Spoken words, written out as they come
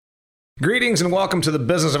Greetings and welcome to the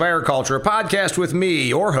Business of Agriculture, a podcast with me,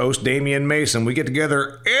 your host, Damian Mason. We get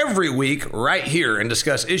together every week right here and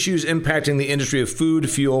discuss issues impacting the industry of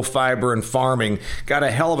food, fuel, fiber, and farming. Got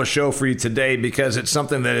a hell of a show for you today because it's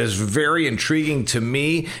something that is very intriguing to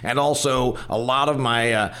me, and also a lot of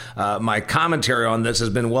my commentary on this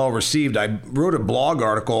has been well received. I wrote a blog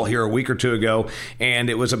article here a week or two ago, and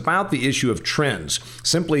it was about the issue of trends.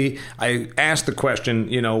 Simply, I asked the question,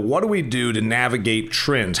 what do we do to navigate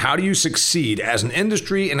trends? How do you succeed as an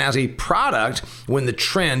industry and as a product when the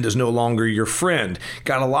trend is no longer your friend?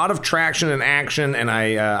 Got a lot of traction and action, and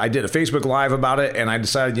I did a Facebook Live about it, and I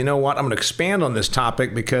decided, I'm going to expand on this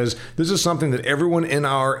topic because this is something that everyone in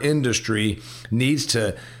our industry needs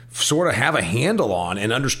to sort of have a handle on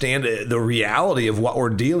and understand the reality of what we're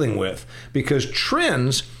dealing with. Because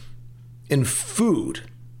trends in food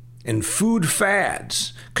and food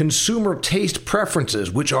fads, consumer taste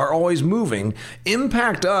preferences, which are always moving,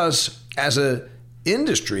 impact us as an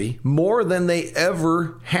industry more than they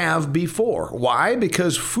ever have before. Why?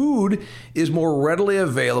 Because food is more readily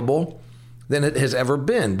available than it has ever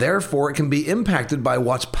been. Therefore, it can be impacted by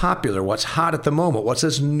what's popular, what's hot at the moment, what's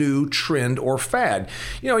this new trend or fad.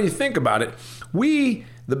 You think about it,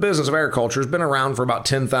 the business of agriculture has been around for about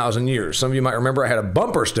 10,000 years. Some of you might remember I had a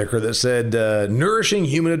bumper sticker that said, nourishing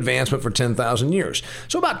human advancement for 10,000 years.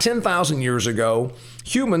 So about 10,000 years ago,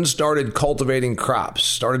 humans started cultivating crops,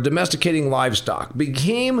 started domesticating livestock,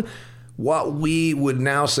 became what we would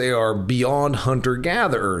now say are beyond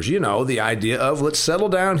hunter-gatherers. The idea of let's settle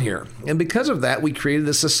down here. And because of that, we created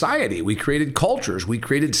a society. We created cultures. We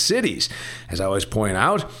created cities. As I always point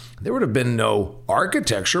out, there would have been no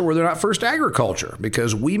architecture were there not first agriculture,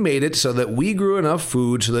 because we made it so that we grew enough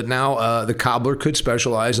food so that now the cobbler could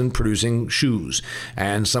specialize in producing shoes,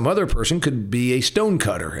 and some other person could be a stone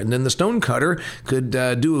cutter, and then the stone cutter could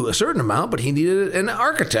do a certain amount, but he needed an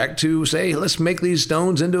architect to say, let's make these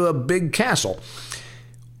stones into a big castle.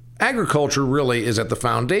 Agriculture really is at the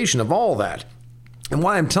foundation of all that. And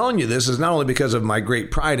why I'm telling you this is not only because of my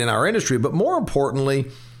great pride in our industry, but more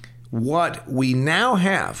importantly, what we now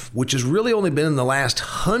have, which has really only been in the last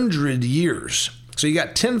 100 years. So you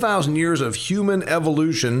got 10,000 years of human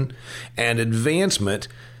evolution and advancement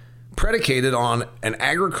predicated on an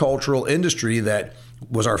agricultural industry that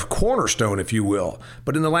was our cornerstone, if you will.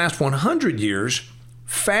 But in the last 100 years,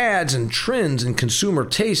 fads and trends and consumer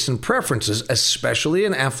tastes and preferences, especially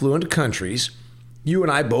in affluent countries, you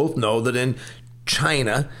and I both know that in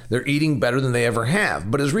China, they're eating better than they ever have.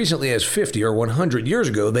 But as recently as 50 or 100 years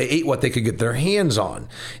ago, they ate what they could get their hands on.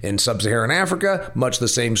 In sub-Saharan Africa, much the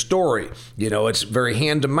same story. It's very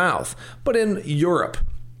hand to mouth. But in Europe,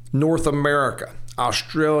 North America,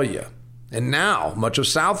 Australia, and now much of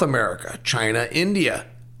South America, China, India,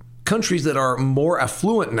 countries that are more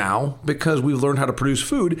affluent now because we've learned how to produce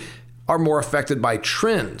food, are more affected by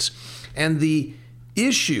trends. And the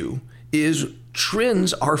issue is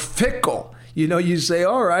trends are fickle. You say,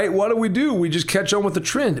 all right, what do? We just catch on with the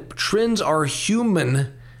trend. Trends are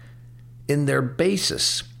human in their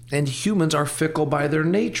basis, and humans are fickle by their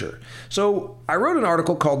nature. So I wrote an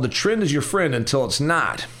article called The Trend is Your Friend Until It's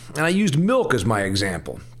Not, and I used milk as my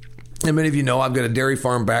example. And many of you know I've got a dairy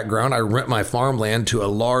farm background. I rent my farmland to a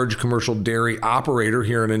large commercial dairy operator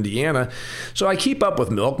here in Indiana. So I keep up with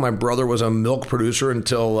milk. My brother was a milk producer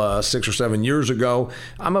until 6 or 7 years ago.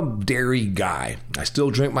 I'm a dairy guy. I still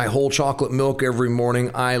drink my whole chocolate milk every morning.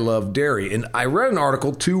 I love dairy. And I read an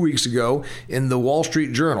article 2 weeks ago in the Wall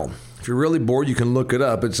Street Journal. If you're really bored, you can look it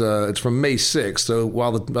up. It's from May 6th. So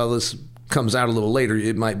while this comes out a little later,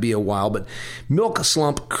 it might be a while, but milk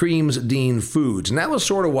slump creams Dean Foods. And that was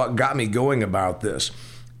sort of what got me going about this,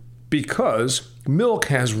 because milk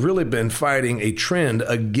has really been fighting a trend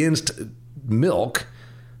against milk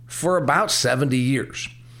for about 70 years.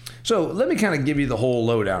 So let me kind of give you the whole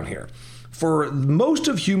lowdown here. For most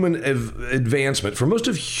of human advancement, for most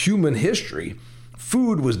of human history,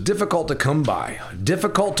 food was difficult to come by,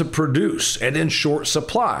 difficult to produce, and in short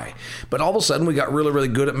supply. But all of a sudden, we got really, really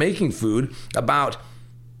good at making food. About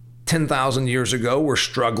 10,000 years ago, we're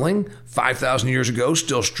struggling. 5,000 years ago,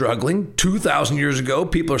 still struggling. 2,000 years ago,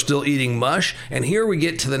 people are still eating mush. And here we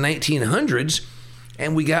get to the 1900s,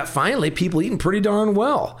 and we got finally people eating pretty darn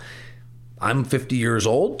well. I'm 50 years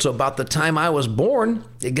old, so about the time I was born,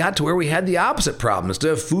 it got to where we had the opposite problem.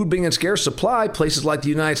 Instead of food being in scarce supply, places like the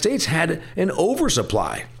United States had an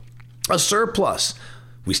oversupply, a surplus.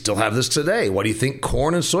 We still have this today. Why do you think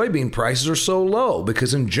corn and soybean prices are so low?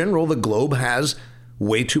 Because in general, the globe has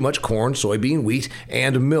way too much corn, soybean, wheat,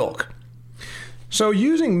 and milk. So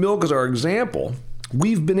using milk as our example,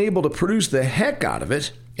 we've been able to produce the heck out of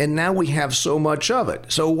it And now we have so much of it.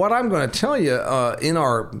 So what I'm going to tell you in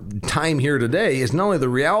our time here today is not only the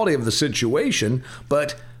reality of the situation,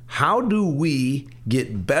 but how do we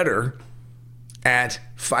get better at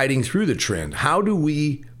fighting through the trend? How do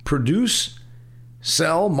we produce,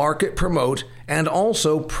 sell, market, promote, and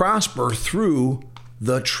also prosper through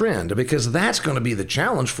the trend? Because that's going to be the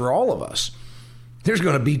challenge for all of us. There's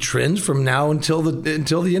going to be trends from now until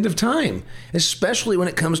the end of time, especially when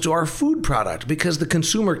it comes to our food product, because the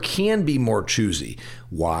consumer can be more choosy.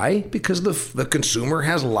 Why? Because the consumer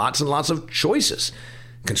has lots and lots of choices.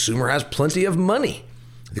 Consumer has plenty of money.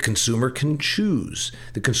 The consumer can choose.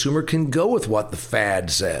 The consumer can go with what the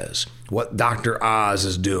fad says, what Dr. Oz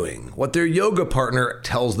is doing, what their yoga partner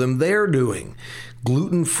tells them they're doing.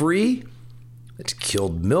 Gluten-free, it's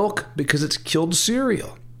killed milk because it's killed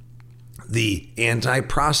cereal. The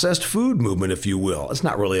anti-processed food movement, if you will. It's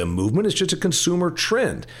not really a movement, it's just a consumer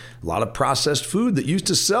trend. A lot of processed food that used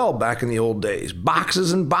to sell back in the old days.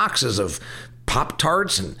 Boxes and boxes of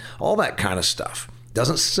Pop-Tarts and all that kind of stuff.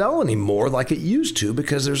 Doesn't sell anymore like it used to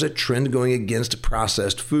because there's a trend going against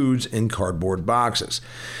processed foods in cardboard boxes.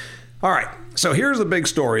 All right, so here's the big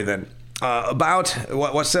story then. About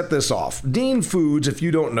what set this off. Dean Foods, if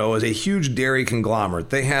you don't know, is a huge dairy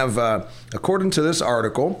conglomerate. They have, according to this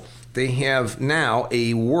article, they have now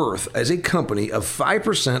a worth as a company of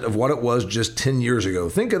 5% of what it was just 10 years ago.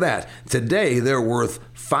 Think of that. Today, they're worth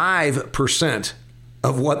 5%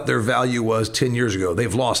 of what their value was 10 years ago.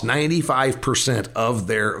 They've lost 95% of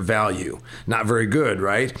their value. Not very good,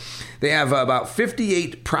 right? They have about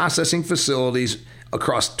 58 processing facilities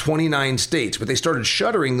across 29 states, but they started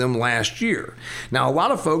shuttering them last year. Now, a lot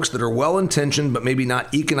of folks that are well-intentioned but maybe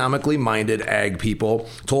not economically minded ag people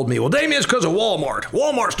told me, well, Damien, it's because of Walmart.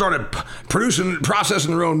 Walmart started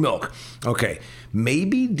processing their own milk. Okay,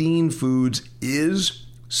 maybe Dean Foods is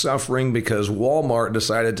suffering because Walmart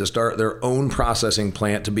decided to start their own processing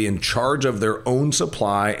plant to be in charge of their own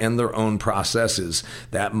supply and their own processes.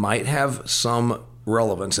 That might have some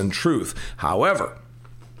relevance and truth. However,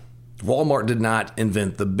 Walmart did not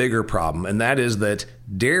invent the bigger problem, and that is that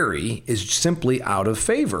dairy is simply out of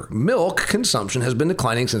favor. Milk consumption has been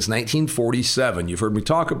declining since 1947. You've heard me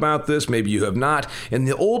talk about this. Maybe you have not. In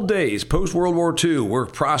the old days, post-World War II, we're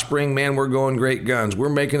prospering. Man, we're going great guns. We're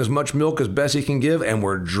making as much milk as Bessie can give, and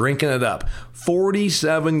we're drinking it up.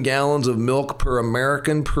 47 gallons of milk per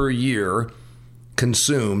American per year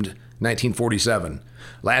consumed 1947.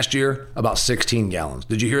 Last year, about 16 gallons.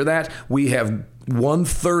 Did you hear that? We have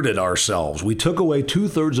 1/3 ourselves. We took away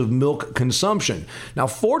 2/3 of milk consumption. Now,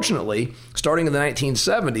 fortunately, starting in the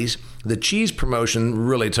 1970s, the cheese promotion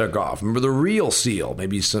really took off. Remember the Real Seal?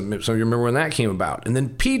 Maybe some of you remember when that came about. And then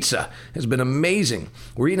pizza has been amazing.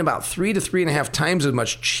 We're eating about 3 to 3.5 times as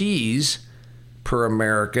much cheese per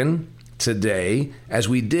American today as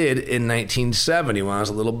we did in 1970 when I was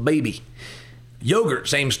a little baby. Yogurt,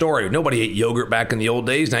 same story. Nobody ate yogurt back in the old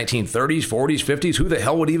days, 1930s, 40s, 50s. Who the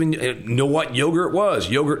hell would even know what yogurt was?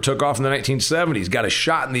 Yogurt took off in the 1970s. Got a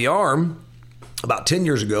shot in the arm about 10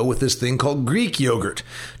 years ago with this thing called Greek yogurt.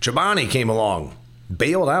 Chobani came along,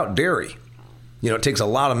 bailed out dairy. You know, it takes a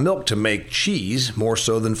lot of milk to make cheese, more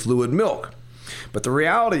so than fluid milk. But the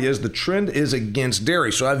reality is the trend is against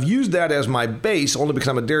dairy. So I've used that as my base only because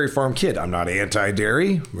I'm a dairy farm kid. I'm not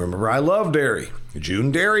anti-dairy. Remember, I love dairy.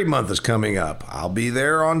 June Dairy Month is coming up. I'll be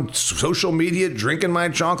there on social media drinking my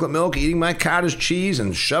chocolate milk, eating my cottage cheese,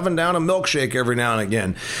 and shoving down a milkshake every now and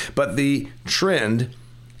again. But the trend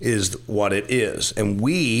is what it is. And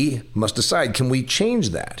we must decide, can we change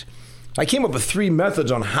that? I came up with 3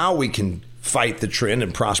 methods on how we can fight the trend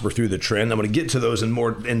and prosper through the trend. I'm going to get to those in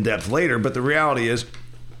more in-depth later, but the reality is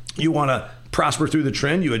you want to prosper through the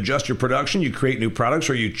trend, you adjust your production, you create new products,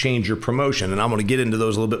 or you change your promotion. And I'm going to get into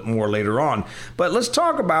those a little bit more later on. But let's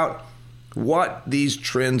talk about what these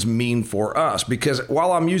trends mean for us. Because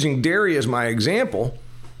while I'm using dairy as my example,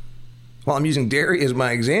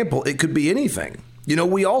 it could be anything. You know,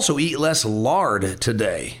 we also eat less lard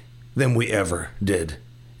today than we ever did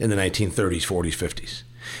in the 1930s, 40s, 50s.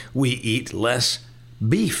 We eat less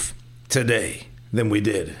beef today than we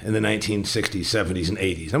did in the 1960s, 70s, and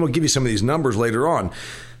 80s. I'm going to give you some of these numbers later on.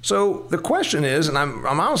 So the question is, and I'm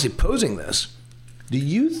honestly posing this, do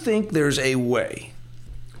you think there's a way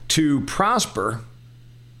to prosper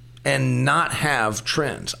and not have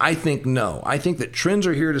trends? I think no. I think that trends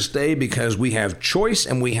are here to stay because we have choice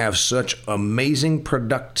and we have such amazing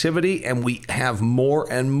productivity and we have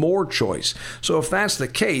more and more choice. So if that's the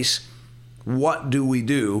case, what do we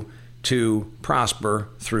do to prosper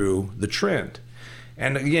through the trend?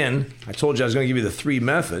 And again, I told you I was going to give you the 3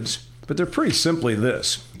 methods, but they're pretty simply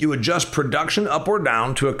this. You adjust production up or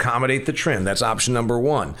down to accommodate the trend. That's option number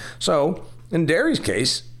one. So in dairy's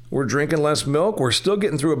case, we're drinking less milk. We're still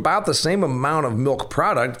getting through about the same amount of milk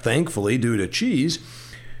product, thankfully, due to cheese.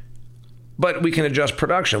 But we can adjust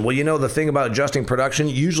production. Well, you know the thing about adjusting production,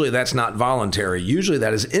 usually that's not voluntary. Usually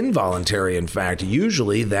that is involuntary, in fact.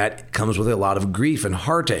 Usually that comes with a lot of grief and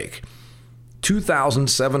heartache.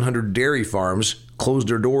 2,700 dairy farms closed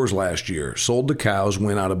their doors last year, sold the cows,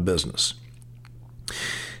 went out of business.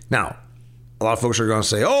 Now, a lot of folks are going to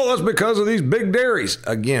say, oh, that's because of these big dairies.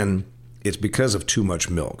 Again, it's because of too much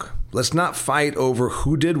milk. Let's not fight over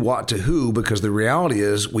who did what to who, because the reality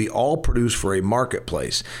is we all produce for a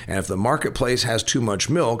marketplace. And if the marketplace has too much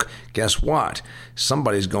milk, guess what?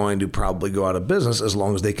 Somebody's going to probably go out of business as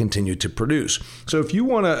long as they continue to produce. So if you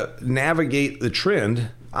want to navigate the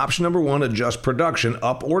trend, option number one, adjust production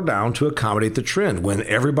up or down to accommodate the trend. When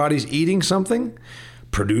everybody's eating something,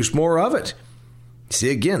 produce more of it. See,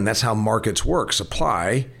 again, that's how markets work.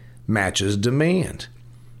 Supply matches demand.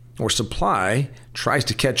 Or supply tries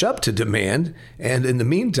to catch up to demand, and in the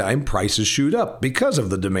meantime, prices shoot up because of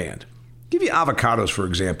the demand. Give you avocados, for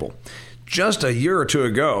example. Just a year or two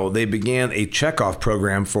ago, they began a checkoff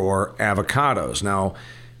program for avocados. Now,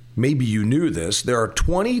 maybe you knew this. There are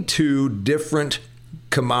 22 different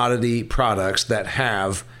commodity products that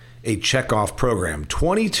have a checkoff program.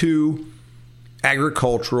 22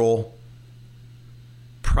 agricultural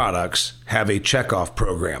products have a checkoff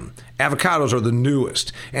program. Avocados are the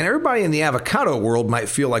newest. And everybody in the avocado world might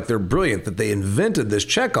feel like they're brilliant that they invented this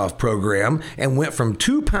checkoff program and went from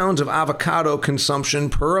 2 pounds of avocado consumption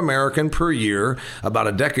per American per year about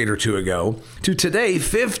a decade or two ago to today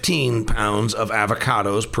 15 pounds of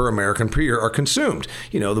avocados per American per year are consumed.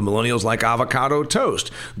 You know, the millennials like avocado toast.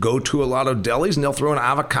 Go to a lot of delis and they'll throw an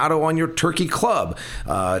avocado on your turkey club.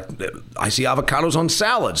 I see avocados on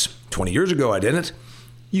salads. 20 years ago I didn't.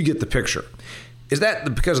 You get the picture. Is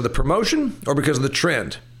that because of the promotion or because of the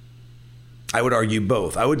trend? I would argue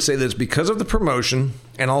both. I would say that it's because of the promotion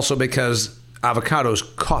and also because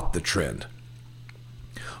avocados caught the trend.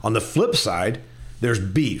 On the flip side, there's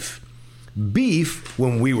beef. Beef,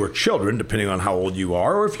 when we were children, depending on how old you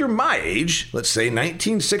are, or if you're my age, let's say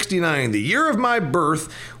 1969, the year of my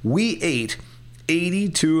birth, we ate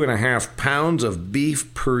 82.5 pounds of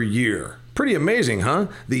beef per year. Pretty amazing, huh?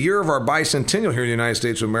 The year of our bicentennial here in the United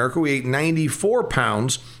States of America, we ate 94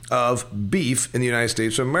 pounds of beef in the United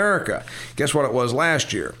States of America. Guess what it was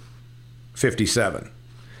last year? 57.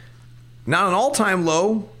 Not an all-time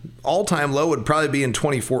low. All-time low would probably be in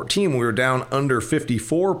 2014 when we were down under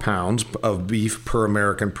 54 pounds of beef per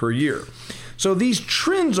American per year. So these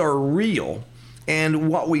trends are real. And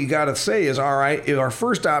what we got to say is, all right, our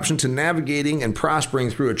first option to navigating and prospering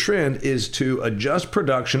through a trend is to adjust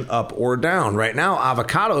production up or down. Right now,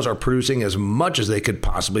 avocados are producing as much as they could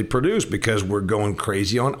possibly produce because we're going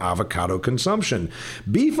crazy on avocado consumption.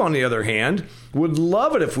 Beef, on the other hand, would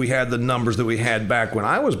love it if we had the numbers that we had back when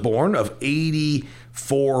I was born of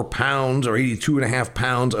 84 pounds or 82.5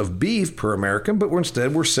 pounds of beef per American, but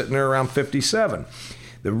instead we're sitting there around 57.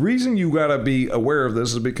 The reason you got to be aware of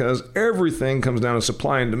this is because everything comes down to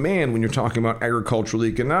supply and demand when you're talking about agricultural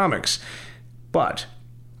economics. But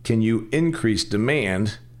can you increase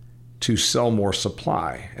demand to sell more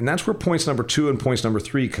supply? And that's where points number 2 and points number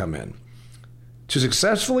 3 come in. To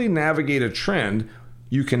successfully navigate a trend,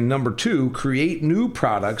 you can, number 2, create new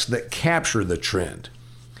products that capture the trend.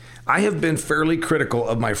 I have been fairly critical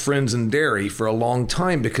of my friends in dairy for a long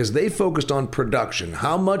time because they focused on production.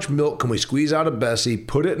 How much milk can we squeeze out of Bessie,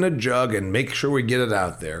 put it in a jug, and make sure we get it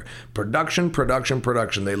out there? Production, production,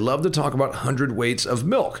 production. They love to talk about 100 weights of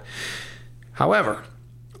milk. However,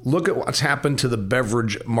 look at what's happened to the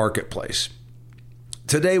beverage marketplace.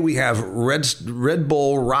 Today we have Red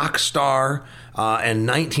Bull, Rockstar, and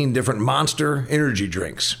 19 different Monster energy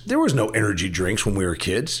drinks. There was no energy drinks when we were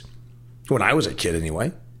kids. When I was a kid,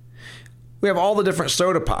 anyway. We have all the different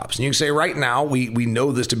soda pops. And you can say right now, we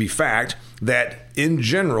know this to be fact, that in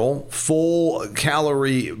general, full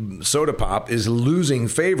calorie soda pop is losing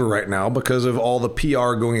favor right now because of all the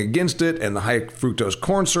PR going against it and the high fructose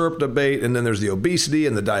corn syrup debate. And then there's the obesity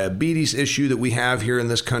and the diabetes issue that we have here in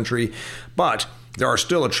this country. But there are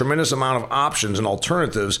still a tremendous amount of options and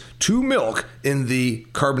alternatives to milk in the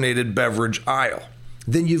carbonated beverage aisle.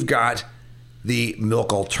 Then you've got the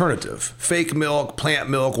milk alternative, fake milk, plant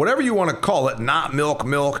milk, whatever you want to call it, not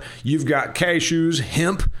milk. You've got cashews,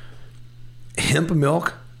 hemp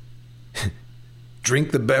milk.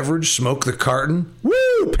 Drink the beverage, smoke the carton.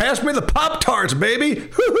 Woo! Pass me the Pop-Tarts, baby.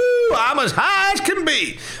 Woo-hoo! I'm as high as can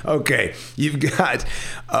be. Okay, you've got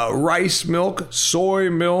rice milk,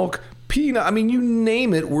 soy milk, peanut. I mean, you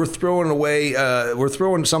name it, we're throwing away, we're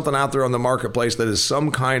throwing something out there on the marketplace that is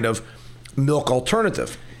some kind of milk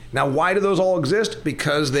alternative. Now, why do those all exist?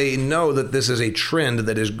 Because they know that this is a trend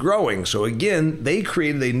that is growing. So again, they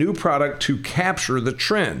created a new product to capture the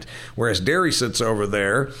trend. Whereas dairy sits over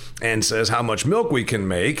there and says how much milk we can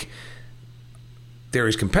make,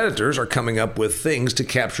 dairy's competitors are coming up with things to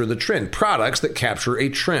capture the trend, products that capture a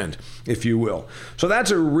trend, if you will. So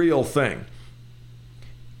that's a real thing.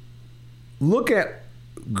 Look at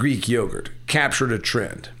Greek yogurt, captured a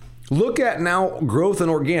trend. Look at now growth in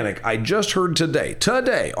organic. I just heard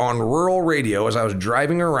today on rural radio as I was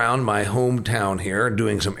driving around my hometown here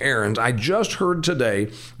doing some errands, I just heard today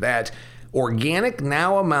that organic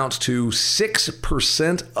now amounts to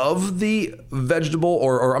 6% of the vegetable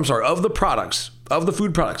of the products, of the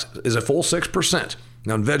food products is a full 6%.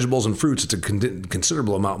 Now in vegetables and fruits, it's a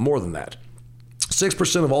considerable amount more than that.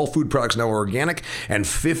 6% of all food products now are organic and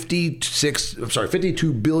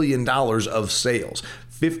 $52 billion of sales.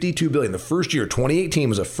 $52 billion. The first year, 2018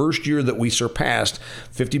 was the first year that we surpassed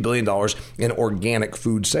 $50 billion in organic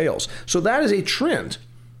food sales. So that is a trend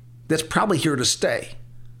that's probably here to stay.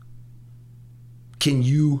 Can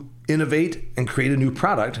you innovate and create a new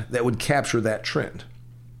product that would capture that trend?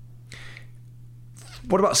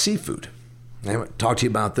 What about seafood? I haven't talked to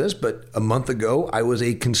you about this, but a month ago, I was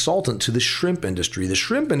a consultant to the shrimp industry. The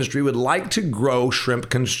shrimp industry would like to grow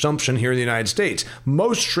shrimp consumption here in the United States.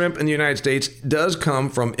 Most shrimp in the United States does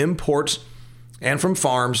come from imports and from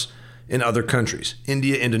farms in other countries.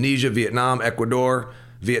 India, Indonesia, Vietnam, Ecuador,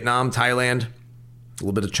 Thailand, a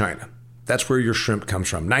little bit of China. That's where your shrimp comes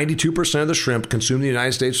from. 92% of the shrimp consumed in the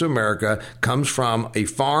United States of America comes from a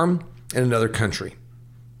farm in another country.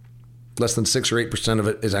 Less than 6 or 8% of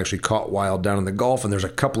it is actually caught wild down in the Gulf, and there's a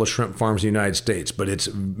couple of shrimp farms in the United States, but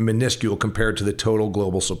it's minuscule compared to the total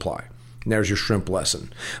global supply. And there's your shrimp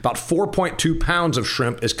lesson. About 4.2 pounds of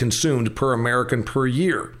shrimp is consumed per American per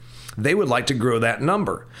year. They would like to grow that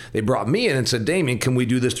number. They brought me in and said, Damien, can we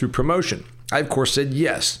do this through promotion? I, of course, said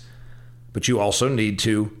yes, but you also need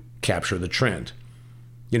to capture the trend.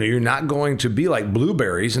 You know, you're not going to be like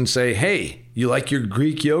blueberries and say, hey, you like your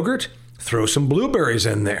Greek yogurt? Throw some blueberries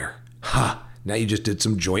in there. Ha! Now you just did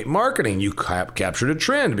some joint marketing. You captured a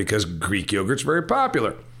trend because Greek yogurt's very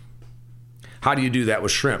popular. How do you do that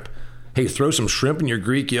with shrimp? Hey, throw some shrimp in your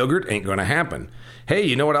Greek yogurt? Ain't going to happen. Hey,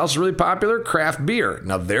 you know what else is really popular? Craft beer.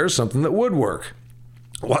 Now there's something that would work.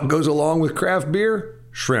 What goes along with craft beer?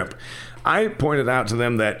 Shrimp. I pointed out to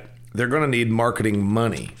them that they're going to need marketing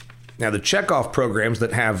money. Now, the checkoff programs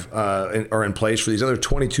that are in place for these other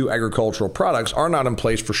 22 agricultural products are not in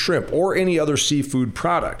place for shrimp or any other seafood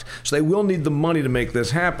product. So they will need the money to make this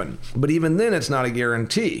happen. But even then, it's not a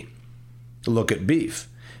guarantee. Look at beef.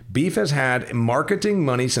 Beef has had marketing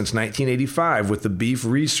money since 1985 with the Beef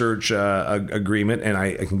Research Agreement, and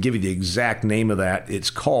I can give you the exact name of that.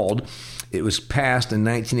 It was passed in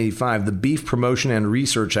 1985, the Beef Promotion and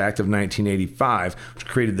Research Act of 1985, which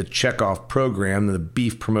created the checkoff program. The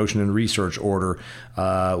Beef Promotion and Research Order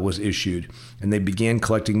was issued, and they began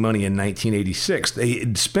collecting money in 1986.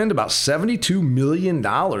 They spent about $72 million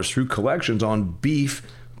through collections on beef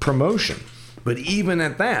promotion. But even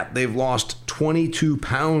at that, they've lost 22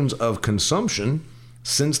 pounds of consumption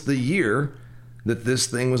since the year that this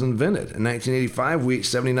thing was invented. In 1985, we ate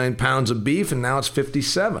 79 pounds of beef, and now it's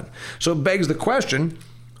 57. So it begs the question,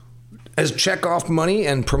 has checkoff money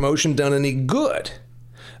and promotion done any good?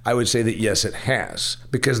 I would say that yes, it has,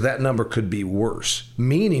 because that number could be worse.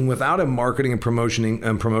 Meaning, without a marketing and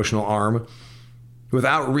promotional arm,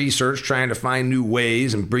 without research trying to find new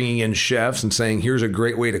ways and bringing in chefs and saying, here's a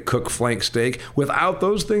great way to cook flank steak, without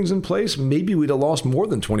those things in place, maybe we'd have lost more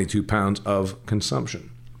than 22 pounds of consumption.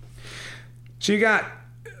 So you got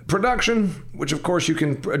production, which of course you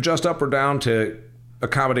can adjust up or down to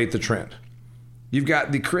accommodate the trend. You've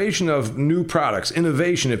got the creation of new products,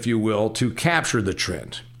 innovation, if you will, to capture the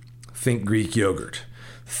trend. Think Greek yogurt.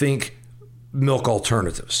 Think milk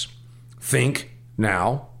alternatives. Think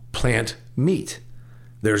now plant meat.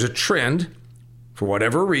 There's a trend, for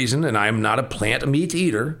whatever reason, and I am not a plant meat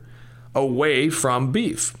eater, away from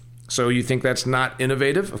beef. So you think that's not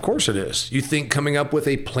innovative? Of course it is. You think coming up with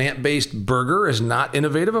a plant-based burger is not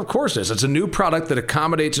innovative? Of course it is. It's a new product that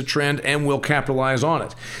accommodates a trend and will capitalize on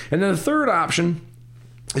it. And then the third option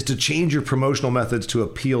is to change your promotional methods to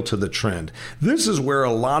appeal to the trend. This is where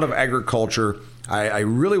a lot of agriculture, I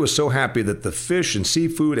really was so happy that the fish and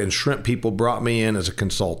seafood and shrimp people brought me in as a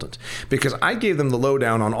consultant, because I gave them the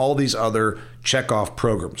lowdown on all these other checkoff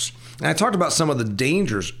programs. And I talked about some of the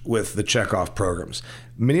dangers with the checkoff programs.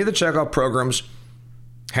 Many of the checkoff programs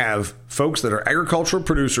have folks that are agricultural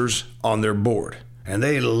producers on their board. And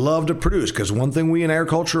they love to produce, because one thing we in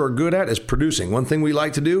agriculture are good at is producing. One thing we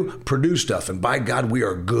like to do, produce stuff. And by God, we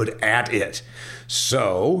are good at it.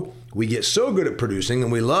 So we get so good at producing,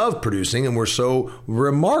 and we love producing, and we're so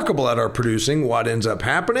remarkable at our producing. What ends up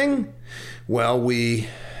happening? Well, we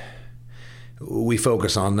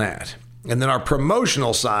focus on that. And then our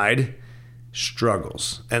promotional side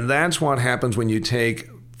struggles. And that's what happens when you take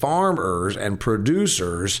farmers and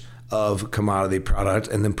producers of commodity product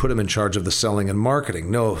and then put them in charge of the selling and marketing.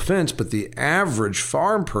 No offense, but the average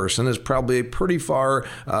farm person is probably a pretty far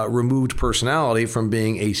removed personality from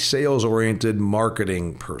being a sales-oriented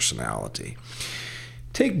marketing personality.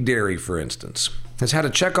 Take dairy, for instance. It's had a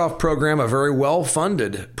checkoff program, a very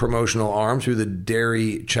well-funded promotional arm through the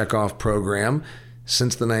dairy checkoff program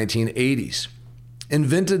since the 1980s.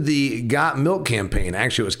 Invented the Got Milk campaign.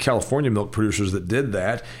 Actually, it was California milk producers that did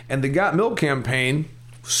that. And the Got Milk campaign,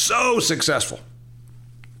 so successful.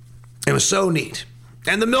 It was so neat.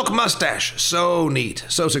 And the milk mustache, so neat,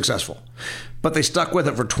 so successful. But they stuck with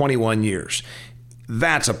it for 21 years.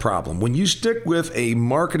 That's a problem. When you stick with a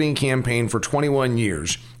marketing campaign for 21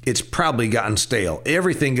 years, it's probably gotten stale.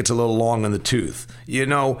 Everything gets a little long in the tooth. You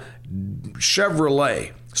know,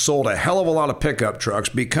 Chevrolet sold a hell of a lot of pickup trucks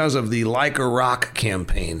because of the Like a Rock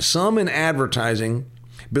campaign. Some in advertising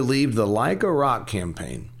believed the Like a Rock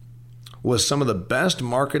campaign was some of the best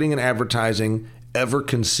marketing and advertising ever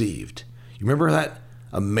conceived. You remember that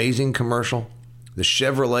amazing commercial? The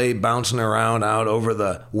Chevrolet bouncing around out over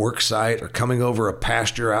the work site or coming over a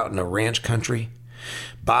pasture out in a ranch country.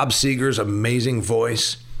 Bob Seger's amazing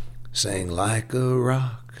voice saying, like a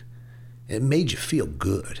rock. It made you feel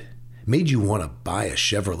good. It made you want to buy a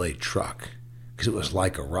Chevrolet truck because it was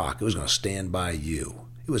like a rock. It was going to stand by you.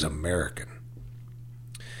 It was American.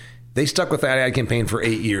 They stuck with that ad campaign for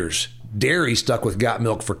 8 years. Dairy stuck with Got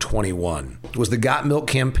Milk for 21. Was the Got Milk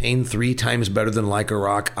campaign 3 times better than Like a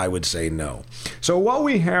Rock? I would say no. So what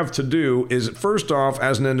we have to do is, first off,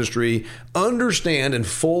 as an industry, understand and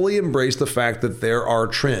fully embrace the fact that there are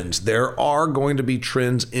trends. There are going to be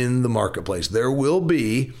trends in the marketplace. There will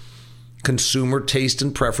be consumer taste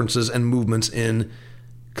and preferences and movements in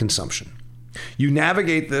consumption. You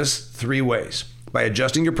navigate this 3 ways. By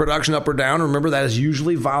adjusting your production up or down. Remember, that is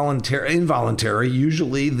usually involuntary.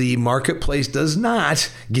 Usually the marketplace does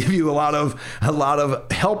not give you a lot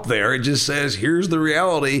of help there. It just says, here's the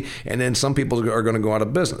reality. And then some people are going to go out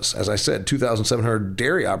of business. As I said, 2,700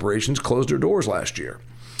 dairy operations closed their doors last year.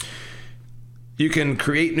 You can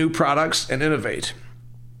create new products and innovate.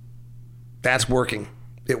 That's working.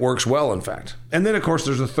 It works well, in fact. And then, of course,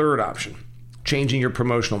 there's a third option, changing your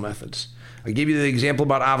promotional methods. I gave you the example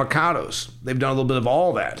about avocados. They've done a little bit of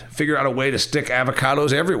all that. Figure out a way to stick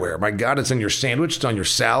avocados everywhere. My God, it's in your sandwich, it's on your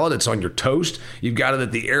salad, it's on your toast. You've got it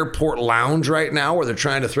at the airport lounge right now where they're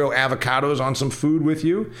trying to throw avocados on some food with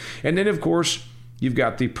you. And then, of course, you've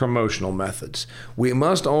got the promotional methods. We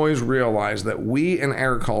must always realize that we in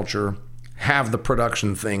agriculture have the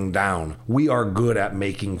production thing down. We are good at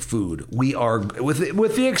making food. We are,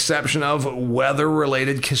 with the exception of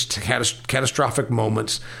weather-related catastrophic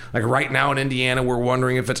moments. Like right now in Indiana, we're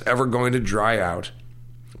wondering if it's ever going to dry out.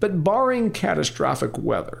 But barring catastrophic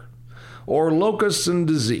weather or locusts and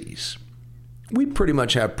disease, we pretty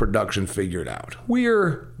much have production figured out.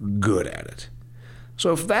 We're good at it.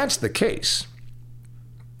 So if that's the case,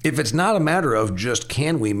 if it's not a matter of just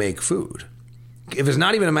can we make food, if it's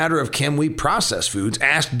not even a matter of can we process foods,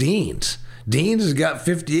 ask Dean's. Dean's has got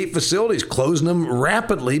 58 facilities, closing them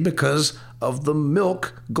rapidly because of the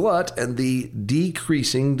milk glut and the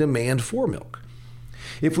decreasing demand for milk.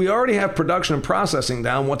 If we already have production and processing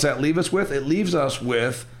down, what's that leave us with? It leaves us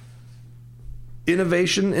with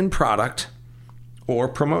innovation in product or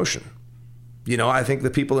promotion. You know, I think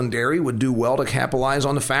the people in dairy would do well to capitalize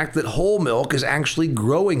on the fact that whole milk is actually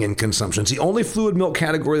growing in consumption. It's the only fluid milk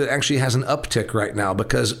category that actually has an uptick right now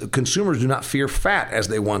because consumers do not fear fat as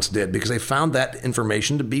they once did because they found that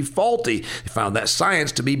information to be faulty. They found that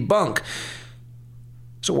science to be bunk.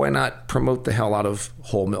 So why not promote the hell out of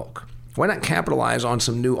whole milk? Why not capitalize on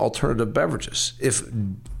some new alternative beverages? If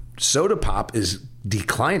soda pop is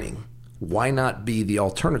declining, why not be the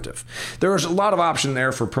alternative? There's a lot of option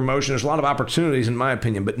there for promotion. There's a lot of opportunities, in my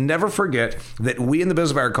opinion, but never forget that we in the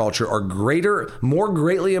business of agriculture are more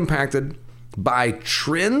greatly impacted by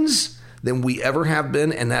trends than we ever have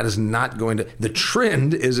been, and that is not going to, the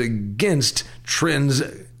trend is against trends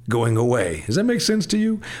going away. Does that make sense to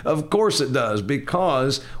you? Of course it does,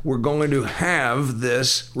 because we're going to have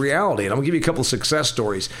this reality. And I'm going to give you a couple of success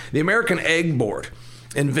stories. The American Egg Board,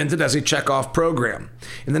 invented as a checkoff program.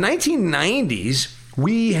 In the 1990s,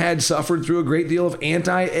 We had suffered through a great deal of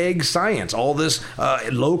anti-egg science. All this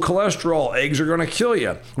low cholesterol, eggs are going to kill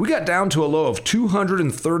you. We got down to a low of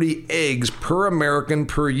 230 eggs per American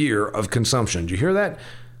per year of consumption. Did you hear that?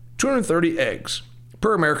 230 eggs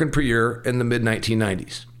per American per year in the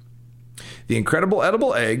mid-1990s. The incredible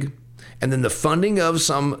edible egg, and then the funding of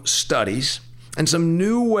some studies and some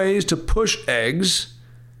new ways to push eggs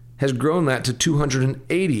has grown that to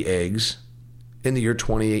 280 eggs in the year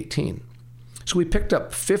 2018. So we picked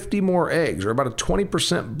up 50 more eggs, or about a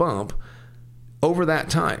 20% bump over that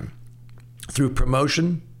time through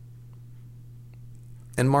promotion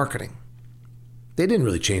and marketing. They didn't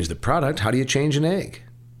really change the product. How do you change an egg?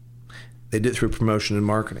 They did it through promotion and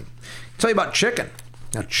marketing. I'll tell you about chicken.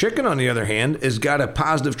 Now, chicken, on the other hand, has got a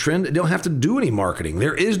positive trend. They don't have to do any marketing.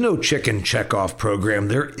 There is no chicken checkoff program.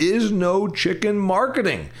 There is no chicken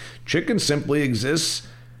marketing. Chicken simply exists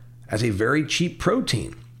as a very cheap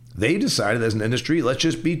protein. They decided as an industry, let's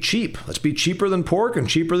just be cheap. Let's be cheaper than pork and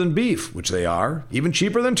cheaper than beef, which they are, even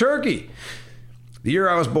cheaper than turkey. The year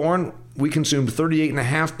I was born, we consumed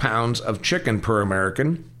 38.5 pounds of chicken per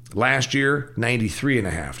American. Last year,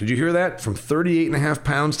 93.5. Did you hear that? From 38.5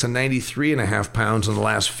 pounds to 93.5 pounds in the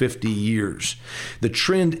last 50 years. The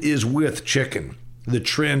trend is with chicken. The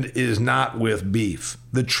trend is not with beef.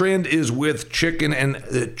 The trend is with chicken, and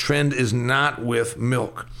the trend is not with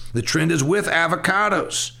milk. The trend is with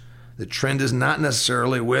avocados. The trend is not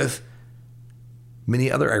necessarily with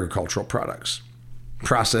many other agricultural products.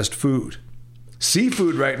 Processed food.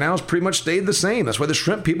 Seafood right now has pretty much stayed the same. That's why the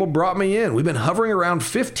shrimp people brought me in. We've been hovering around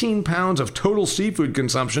 15 pounds of total seafood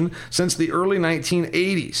consumption since the early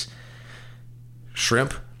 1980s.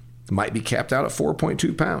 Shrimp might be capped out at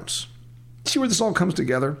 4.2 pounds. See where this all comes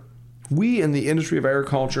together? We in the industry of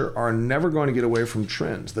agriculture are never going to get away from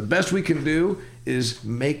trends. The best we can do is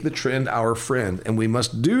make the trend our friend, and we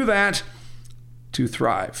must do that to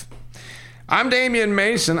thrive. I'm Damian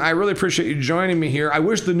Mason. I really appreciate you joining me here. I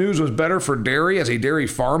wish the news was better for dairy. As a dairy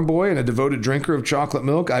farm boy and a devoted drinker of chocolate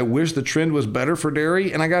milk, I wish the trend was better for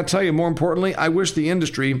dairy. And I got to tell you, more importantly, I wish the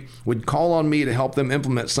industry would call on me to help them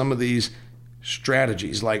implement some of these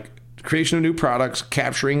strategies, like creation of new products,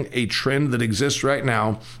 capturing a trend that exists right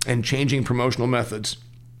now, and changing promotional methods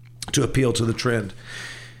to appeal to the trend.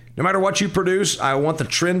 No matter what you produce, I want the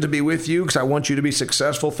trend to be with you because I want you to be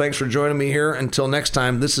successful. Thanks for joining me here. Until next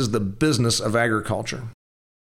time, this is the business of agriculture.